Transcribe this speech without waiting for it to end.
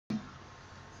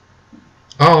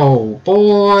Oh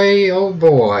boy, oh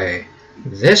boy.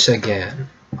 This again.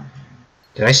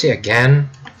 Did I say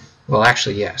again? Well,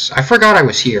 actually, yes. I forgot I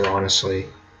was here, honestly.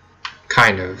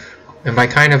 Kind of. And by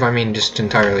kind of, I mean just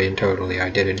entirely and totally. I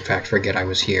did, in fact, forget I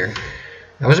was here.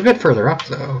 I was a bit further up,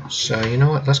 though. So, you know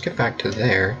what? Let's get back to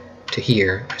there. To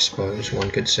here, I suppose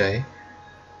one could say.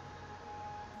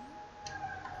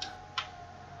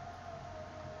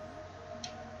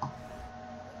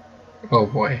 Oh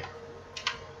boy.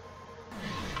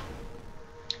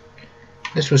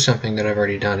 This was something that I've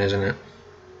already done, isn't it?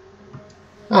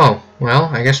 Oh, well,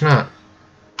 I guess not.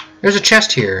 There's a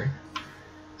chest here.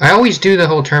 I always do the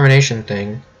whole termination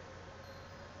thing.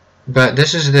 But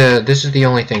this is the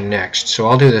only thing next, so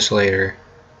I'll do this later.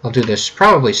 I'll do this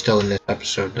probably still in this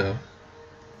episode, though.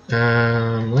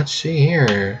 Let's see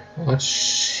here. Let's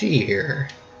see here.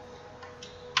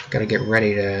 Gotta get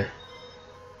ready to...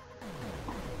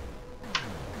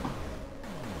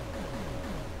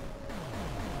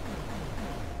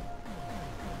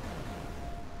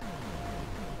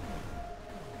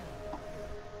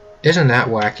 Isn't that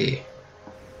wacky?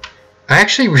 I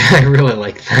actually really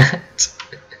like that.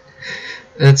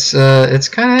 It's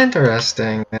kind of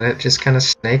interesting that it just kind of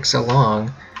snakes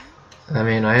along. I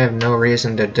mean, I have no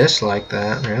reason to dislike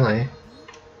that, really.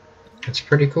 It's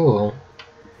pretty cool.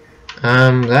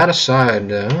 That aside,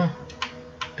 though,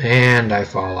 and I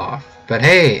fall off. But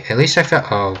hey, at least I fell.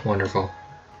 Oh, wonderful.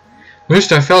 At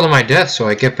least I fell to my death, so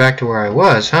I get back to where I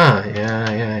was, huh?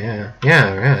 Yeah,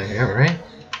 right?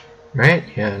 Right?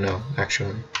 Yeah, no,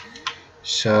 actually.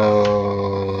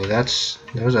 So that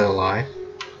was a lie.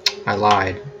 I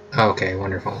lied. Okay,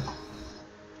 wonderful.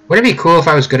 Would it be cool if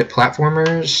I was good at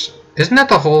platformers? Isn't that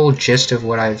the whole gist of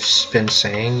what I've been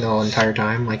saying the whole entire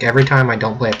time? Like, every time I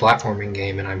don't play a platforming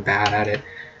game and I'm bad at it,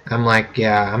 I'm like,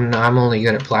 yeah, I'm only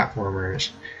good at platformers.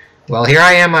 Well, here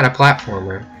I am on a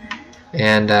platformer,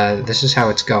 and this is how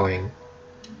it's going.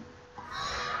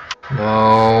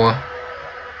 No.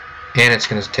 And it's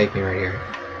going to take me right here.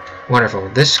 Wonderful.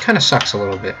 This kind of sucks a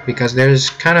little bit, because there's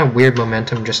kind of weird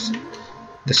momentum, just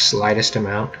the slightest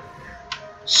amount.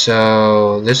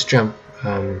 So, this jump,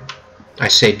 I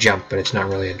say jump, but it's not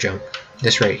really a jump.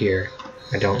 This right here,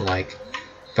 I don't like.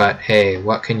 But, hey,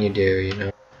 what can you do, you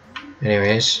know?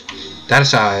 Anyways, that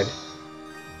aside,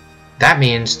 that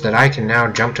means that I can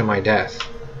now jump to my death,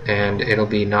 and it'll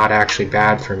be not actually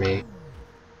bad for me.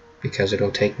 Because it'll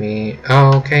take me...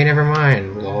 Oh, okay, never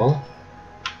mind, lol.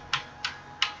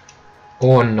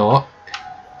 Or not.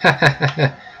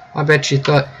 I bet you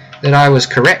thought that I was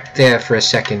correct there for a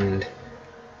second.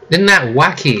 Isn't that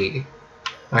wacky?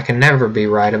 I can never be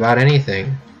right about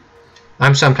anything.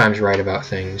 I'm sometimes right about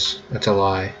things. That's a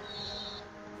lie.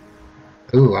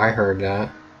 Ooh, I heard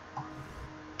that.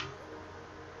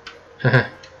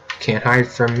 Can't hide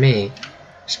from me.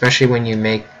 Especially when you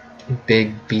make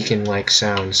big beacon-like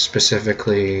sounds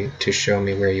specifically to show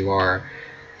me where you are.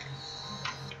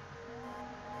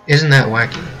 Isn't that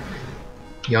wacky?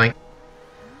 Yoink.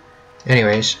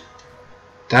 Anyways,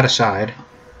 that aside,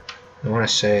 I want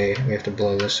to say we have to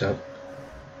blow this up.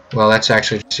 Well, that's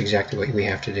actually just exactly what we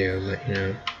have to do, but you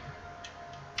know.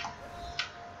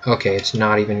 Okay, it's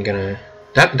not even gonna...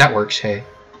 That works, hey.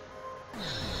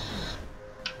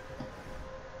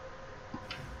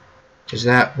 Does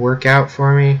that work out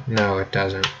for me? No, it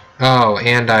doesn't. Oh,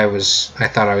 and I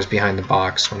thought I was behind the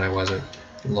box when I wasn't.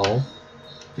 Lol.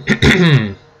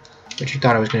 But you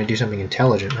thought I was going to do something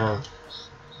intelligent, huh?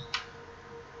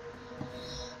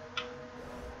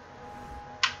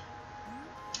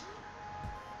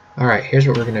 Alright, here's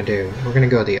what we're going to do. We're going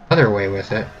to go the other way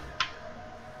with it.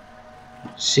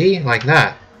 See? Like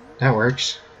that. That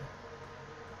works.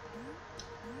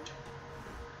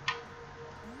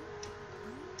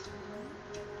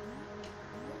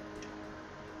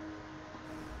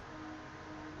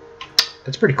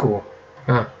 That's pretty cool.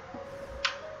 Huh.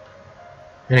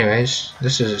 Anyways,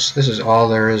 this is all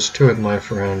there is to it, my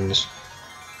friends.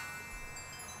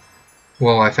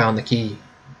 Whoa, I found the key.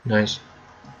 Nice.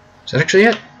 Is that actually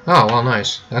it? Oh, well,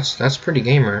 nice. That's pretty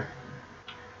gamer.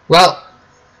 Well,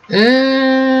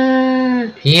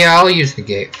 yeah, I'll use the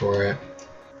gate for it.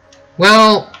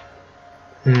 Well,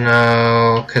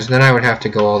 no, because then I would have to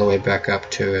go all the way back up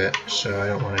to it, so I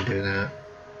don't want to do that.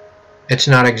 It's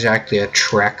not exactly a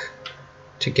trek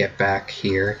to get back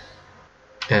here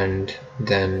and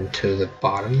then to the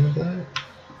bottom of that,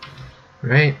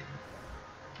 right?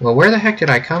 Well, where the heck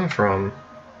did I come from?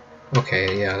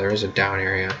 Okay, yeah, there is a down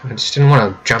area. I just didn't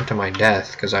want to jump to my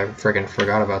death because I friggin'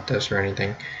 forgot about this or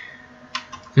anything.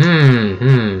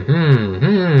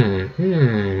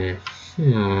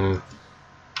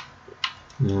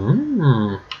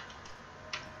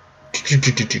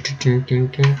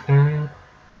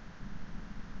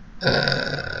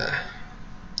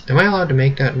 Am I allowed to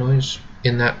make that noise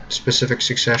in that specific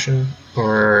succession,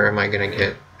 or am I gonna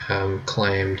get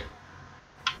claimed?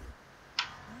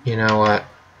 You know what?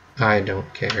 I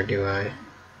don't care, do I?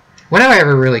 When have I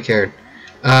ever really cared?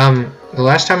 The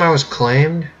last time I was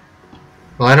claimed,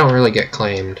 well, I don't really get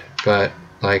claimed, but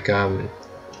like I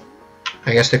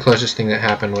guess the closest thing that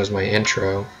happened was my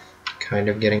intro kind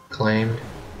of getting claimed,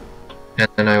 and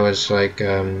then I was like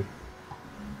well,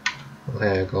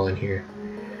 yeah, go in here.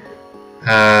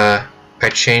 I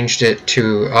changed it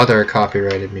to other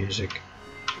copyrighted music.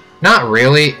 Not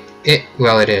really.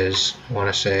 Well, it is, I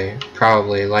want to say.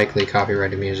 Probably, likely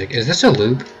copyrighted music. Is this a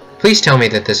loop? Please tell me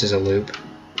that this is a loop.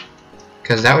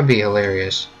 Because that would be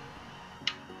hilarious.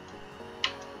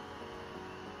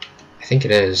 I think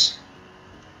it is.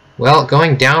 Well,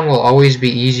 going down will always be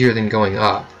easier than going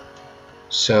up.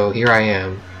 So, here I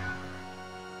am.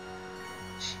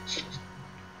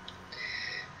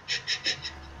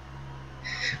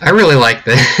 I really like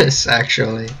this,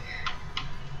 actually.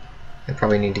 I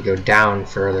probably need to go down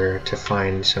further to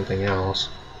find something else.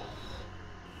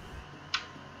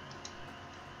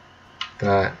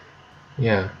 But,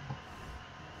 yeah.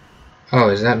 Oh,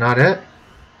 is that not it?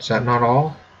 Is that not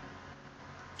all?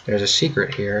 There's a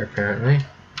secret here, apparently.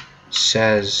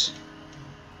 Says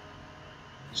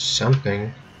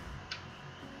something.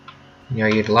 You know,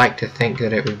 you'd like to think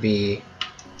that it would be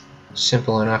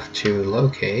simple enough to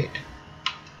locate.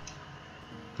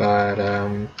 But,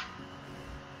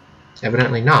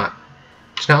 evidently not.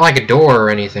 It's not like a door or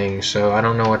anything, so I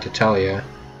don't know what to tell you.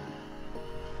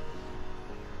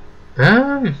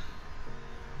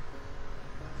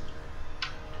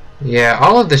 Yeah,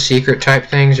 all of the secret type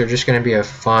things are just going to be a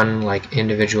fun, like,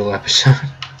 individual episode.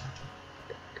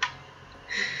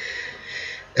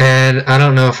 And I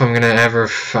don't know if I'm going to ever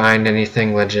find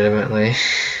anything legitimately.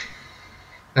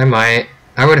 I might.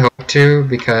 I would hope to,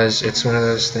 because it's one of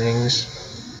those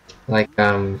things. Like,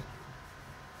 I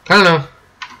don't know.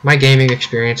 My gaming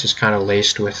experience is kind of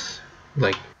laced with,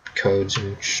 like, codes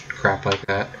and crap like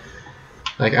that.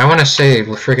 Like, I want to say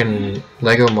friggin'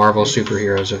 Lego Marvel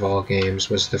Superheroes of all games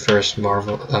was the first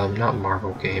Marvel, not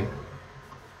Marvel game,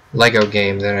 Lego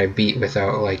game that I beat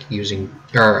without, like, using,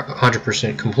 or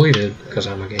 100% completed, because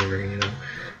I'm a gamer, you know,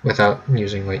 without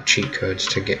using, like, cheat codes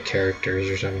to get characters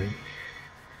or something.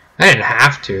 I didn't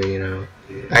have to, you know.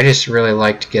 I just really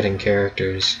liked getting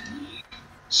characters.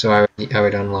 So I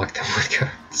would unlock them with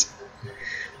codes.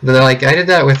 But, like, I did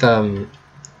that with,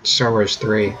 Star Wars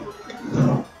 3.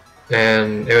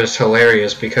 And it was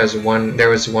hilarious because there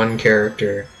was one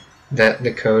character that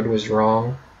the code was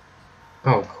wrong.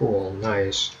 Oh, cool,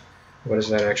 nice. What does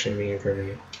that actually mean for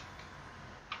me?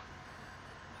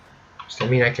 Does that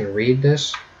mean I can read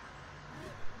this?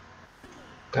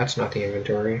 That's not the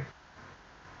inventory.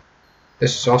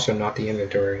 This is also not the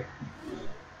inventory.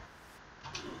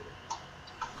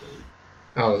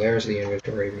 Oh, there's the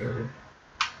inventory view.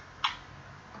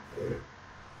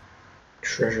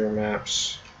 Treasure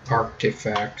maps.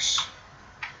 Artifacts.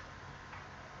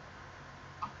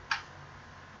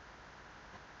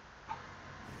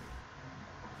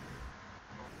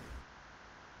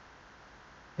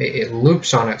 It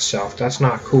loops on itself. That's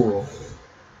not cool.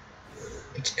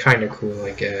 It's kind of cool,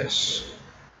 I guess.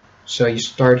 So you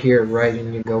start here, right,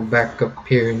 and you go back up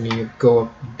here, and you go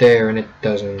up there, and it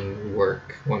doesn't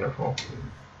work. Wonderful.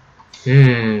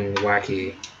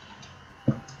 Wacky.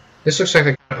 This looks like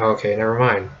a... Okay, never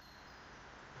mind.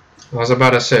 I was about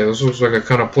to say, this looks like a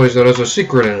kind of place that has a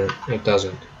secret in it. It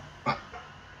doesn't.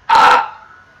 Ah!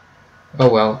 Oh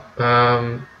well.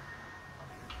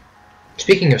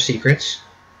 Speaking of secrets,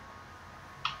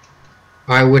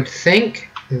 I would think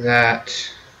that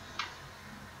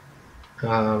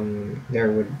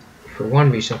there would, for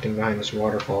one, be something behind this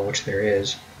waterfall, which there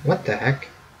is. What the heck?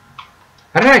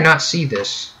 How did I not see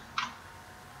this?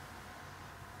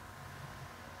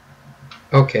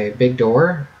 Okay, big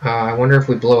door. I wonder if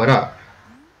we blow it up.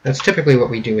 That's typically what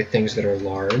we do with things that are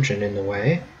large and in the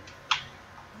way.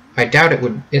 I doubt it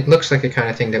would. It looks like the kind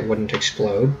of thing that wouldn't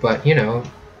explode, but you know,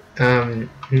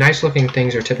 nice looking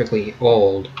things are typically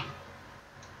old.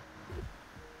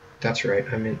 That's right,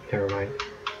 never mind.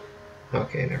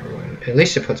 Okay, never mind. At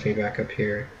least it puts me back up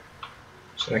here,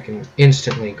 so I can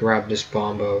instantly grab this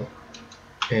bombo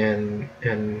and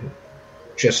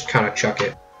just kind of chuck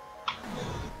it.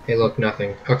 Hey, look,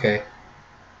 nothing. Okay.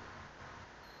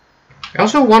 I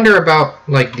also wonder about,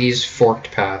 like, these forked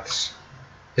paths.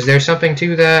 Is there something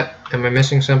to that? Am I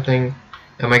missing something?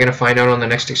 Am I going to find out on the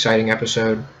next exciting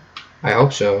episode? I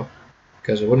hope so.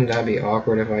 Because wouldn't that be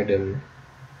awkward if I didn't?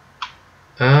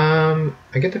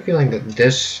 I get the feeling that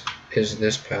this is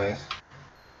this path,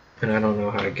 and I don't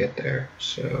know how to get there,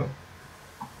 so...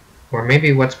 Or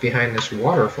maybe what's behind this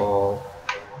waterfall.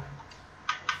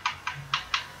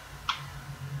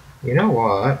 You know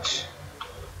what?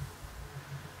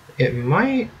 It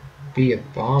might be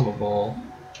abominable.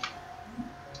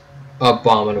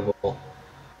 Abominable.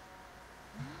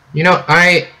 You know,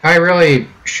 I really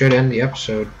should end the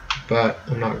episode, but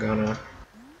I'm not gonna.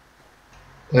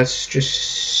 Let's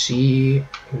just see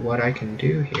what I can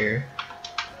do here.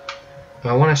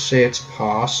 I want to say it's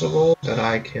possible that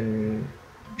I can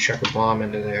chuck a bomb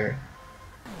into there.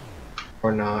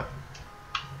 Or not.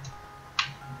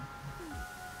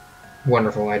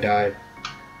 Wonderful, I died.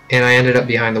 And I ended up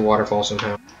behind the waterfall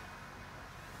somehow.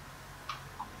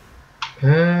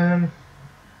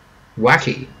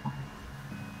 Wacky.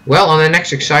 Well, on the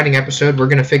next exciting episode, we're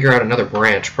going to figure out another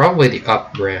branch. Probably the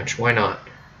up branch. Why not?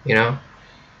 You know?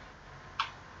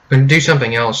 And do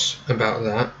something else about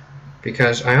that.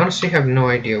 Because I honestly have no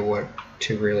idea what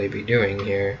to really be doing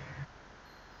here.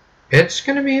 It's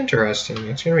going to be interesting.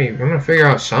 It's going to be... I'm going to figure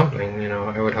out something, you know.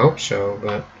 I would hope so,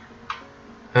 but...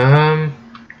 I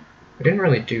didn't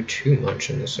really do too much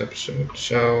in this episode,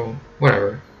 so...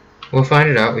 Whatever. We'll find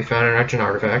it out. We found an ancient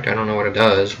artifact. I don't know what it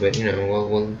does, but, you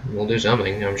know, we'll do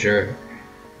something, I'm sure.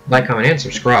 Like, comment, and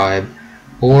subscribe,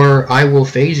 or I will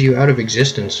phase you out of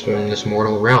existence from this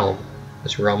mortal realm.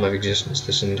 This realm of existence.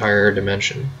 This entire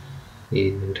dimension. The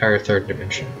entire third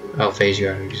dimension. I'll phase you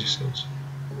out of existence.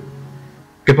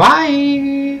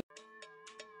 Goodbye!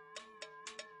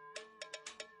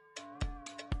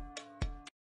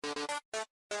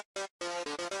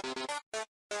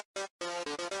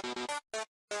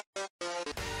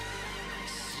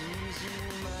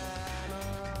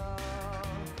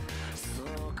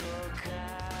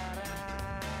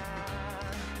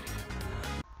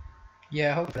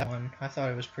 Yeah, I hope that one. I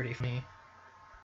thought it was pretty funny.